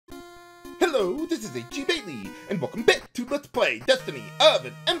Hello, this is H.E. Bailey, and welcome back to Let's Play Destiny of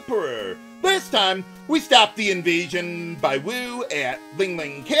an Emperor. Last time, we stopped the invasion by Wu at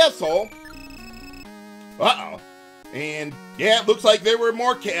Ling Castle. Uh-oh. And yeah, it looks like there were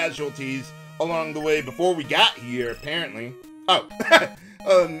more casualties along the way before we got here, apparently. Oh,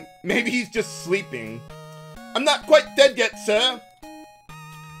 maybe he's just sleeping. I'm not quite dead yet, sir.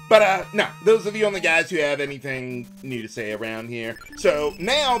 But, no, those are the only guys who have anything new to say around here. So,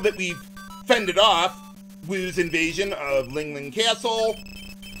 now that we've fended off Wu's invasion of Ling Castle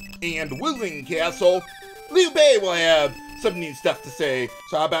and Wu Castle, Liu Bei will have some new stuff to say.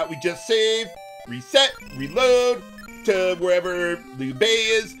 So how about we just save, reset, reload to wherever Liu Bei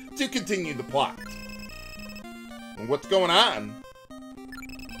is to continue the plot. And what's going on?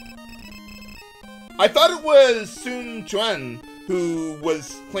 I thought it was Sun Quan who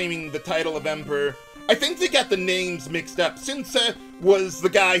was claiming the title of Emperor. I think they got the names mixed up. Sun Ce was the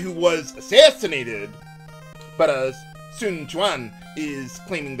guy who was assassinated, but Sun Quan is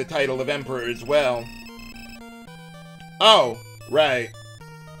claiming the title of Emperor as well. Oh, right.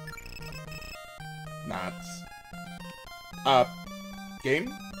 Nuts.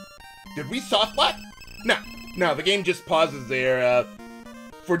 Game? Did we soft lock? No, the game just pauses there,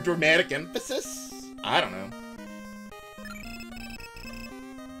 for dramatic emphasis? I don't know.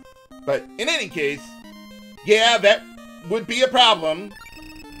 But in any case, yeah, that would be a problem.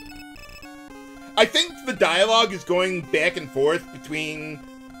 I think the dialogue is going back and forth between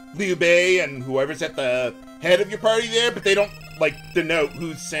Liu Bei and whoever's at the head of your party there, but they don't, like, denote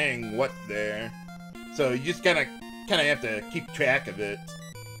who's saying what there. So you just kinda have to keep track of it.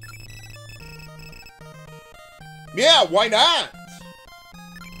 Yeah, why not?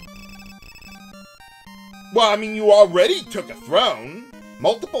 Well, I mean, you already took a throne.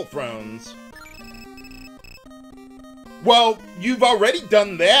 Multiple thrones. Well, you've already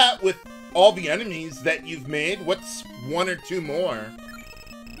done that with all the enemies that you've made. What's one or two more?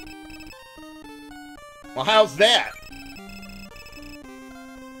 Well, how's that?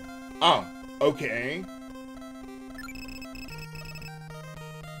 Oh, okay.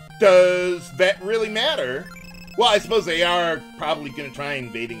 Does that really matter? Well, I suppose they are probably going to try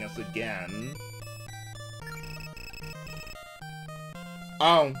invading us again.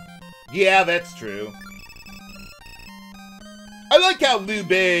 Oh, yeah, that's true. I like how Liu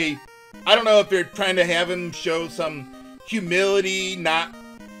Bei, I don't know if they're trying to have him show some humility, not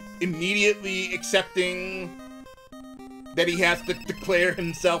immediately accepting that he has to declare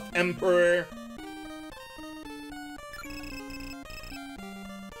himself emperor.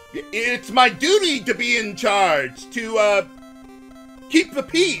 It's my duty to be in charge, to, keep the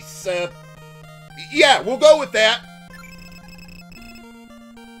peace. Yeah, we'll go with that.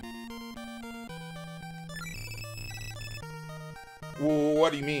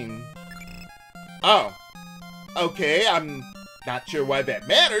 What do you mean? Oh. Okay, I'm not sure why that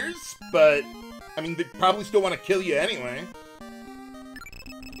matters, but, I mean, they probably still want to kill you anyway.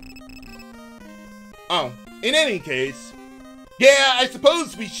 Oh, in any case, yeah, I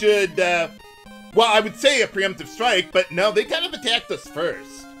suppose we should, well, I would say a preemptive strike, but no, they kind of attacked us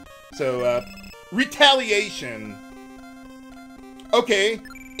first. So, retaliation. Okay,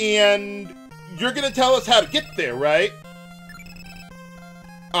 and you're gonna tell us how to get there, right?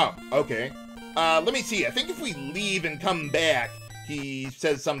 Oh, okay. Let me see. I think if we leave and come back, he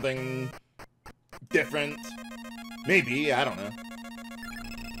says something different. Maybe, I don't know.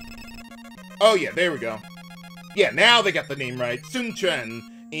 Oh yeah, there we go. Yeah, now they got the name right. Sun Quan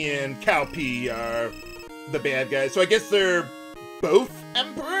and Cao Pi are the bad guys. So I guess they're both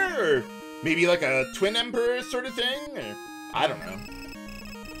emperor? Or maybe like a twin emperor sort of thing? Or, I don't know.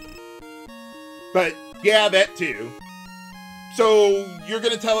 But, yeah, that too. So, you're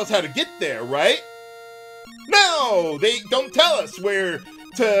gonna tell us how to get there, right? No! They don't tell us where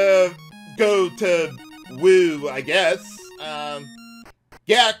to go to Wu, I guess.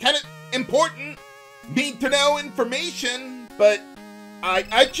 Yeah, kind of important. Need to know information, but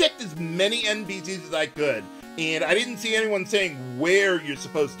I checked as many NPCs as I could, and I didn't see anyone saying where you're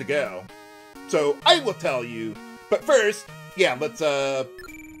supposed to go. So, I will tell you. But first, yeah, let's,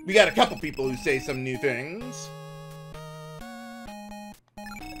 we got a couple people who say some new things.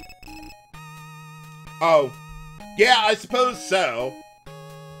 Oh, yeah, I suppose so.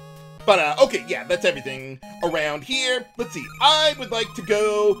 But, okay, yeah, that's everything around here. Let's see, I would like to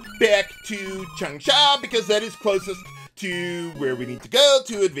go back to Changsha because that is closest to where we need to go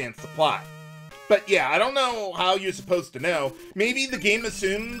to advance the plot. But, yeah, I don't know how you're supposed to know. Maybe the game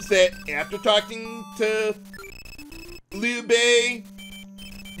assumes that after talking to Liu Bei,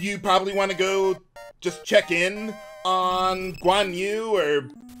 you probably want to go just check in on Guan Yu or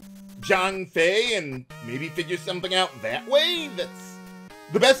Zhang Fei and maybe figure something out that way? That's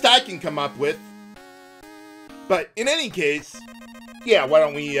the best I can come up with. But in any case, yeah, why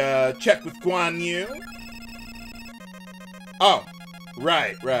don't we check with Guan Yu? Oh,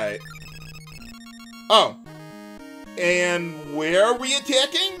 right. Oh, and where are we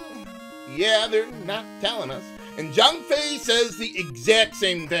attacking? Yeah, they're not telling us. And Zhang Fei says the exact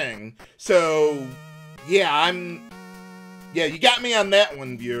same thing. So, yeah, you got me on that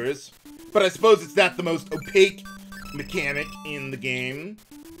one, viewers. But I suppose it's not the most opaque mechanic in the game,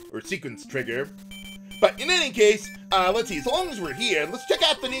 or sequence trigger. But in any case, let's see, as long as we're here, let's check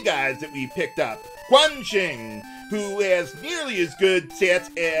out the new guys that we picked up. Guan Xing, who has nearly as good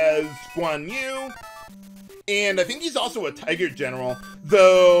stats as Guan Yu. And I think he's also a Tiger General,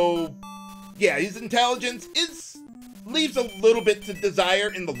 though, yeah, his intelligence leaves a little bit to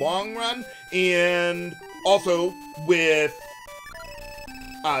desire in the long run. And also, with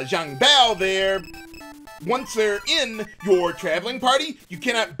Zhang Bao there, once they're in your traveling party, you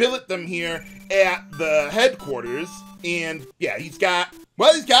cannot billet them here at the headquarters. And yeah, he's got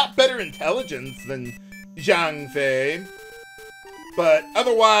better intelligence than Zhang Fei. But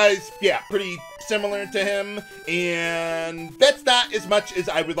otherwise, yeah, pretty similar to him. And that's not as much as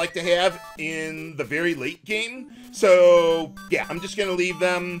I would like to have in the very late game. So yeah, I'm just gonna leave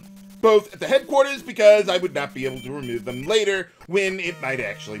them both at the headquarters because I would not be able to remove them later when it might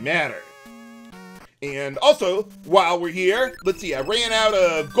actually matter. And also, while we're here, let's see, I ran out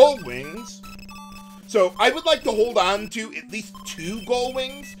of gold wings. So I would like to hold on to at least 2 gold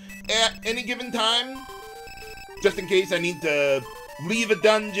wings at any given time, just in case I need to leave a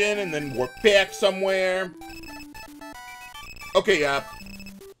dungeon and then warp back somewhere. Okay,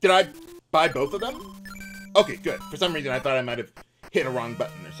 did I buy both of them? Okay, good. For some reason I thought I might have hit a wrong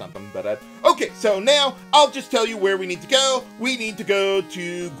button or something, but okay, so now I'll just tell you where we need to go. We need to go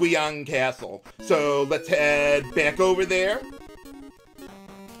to Guiyang Castle. So let's head back over there.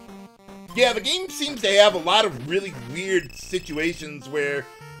 Yeah, the game seems to have a lot of really weird situations where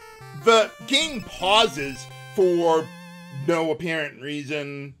the game pauses for no apparent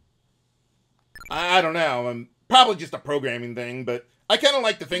reason. I don't know, probably just a programming thing, but I kind of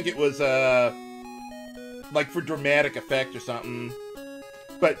like to think it was, like for dramatic effect or something.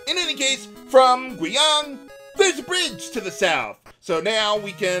 But in any case, from Guiyang, there's a bridge to the south. So now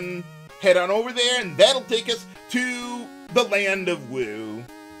we can head on over there, and that'll take us to the land of Wu.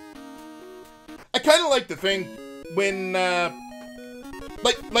 I kind of like to think when,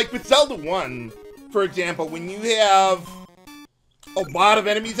 like with Zelda 1, for example, when you have a lot of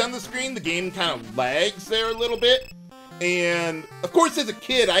enemies on the screen, the game kind of lags there a little bit. And, of course, as a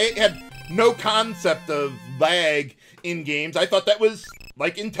kid, I had no concept of lag in games. I thought that was,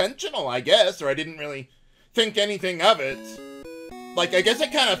 like, intentional, I guess, or I didn't really think anything of it. Like, I guess I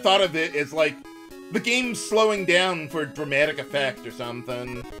kind of thought of it as, like, the game slowing down for dramatic effect or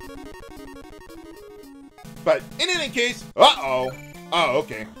something. But, in any case, uh-oh. Oh,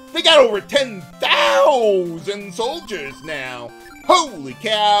 okay. They got over 10,000 soldiers now. Holy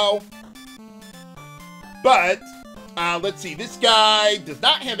cow. But, let's see, this guy does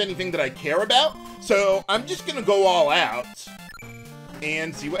not have anything that I care about, so I'm just gonna go all out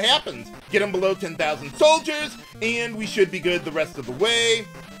and see what happens. Get him below 10,000 soldiers, and we should be good the rest of the way.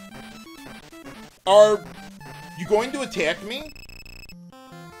 Are you going to attack me?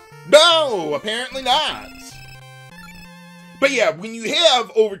 No, apparently not. But yeah, when you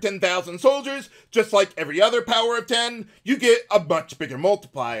have over 10,000 soldiers, just like every other power of 10, you get a much bigger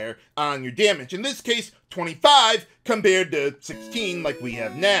multiplier on your damage. In this case, 25 compared to 16 like we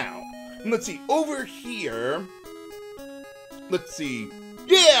have now. And let's see, over here, let's see.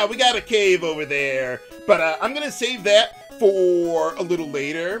 Yeah, we got a cave over there. But I'm going to save that for a little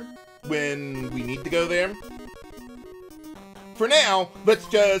later when we need to go there. For now, let's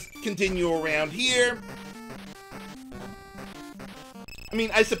just continue around here. I mean,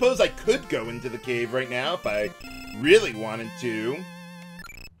 I suppose I could go into the cave right now if I really wanted to.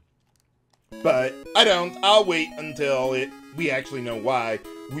 But I don't. I'll wait until we actually know why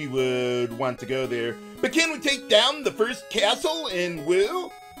we would want to go there. But can we take down the first castle in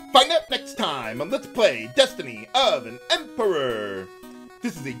Wu? Find out next time on Let's Play Destiny of an Emperor.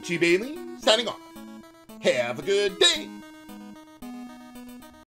 This is H.E. Bailey, signing off. Have a good day.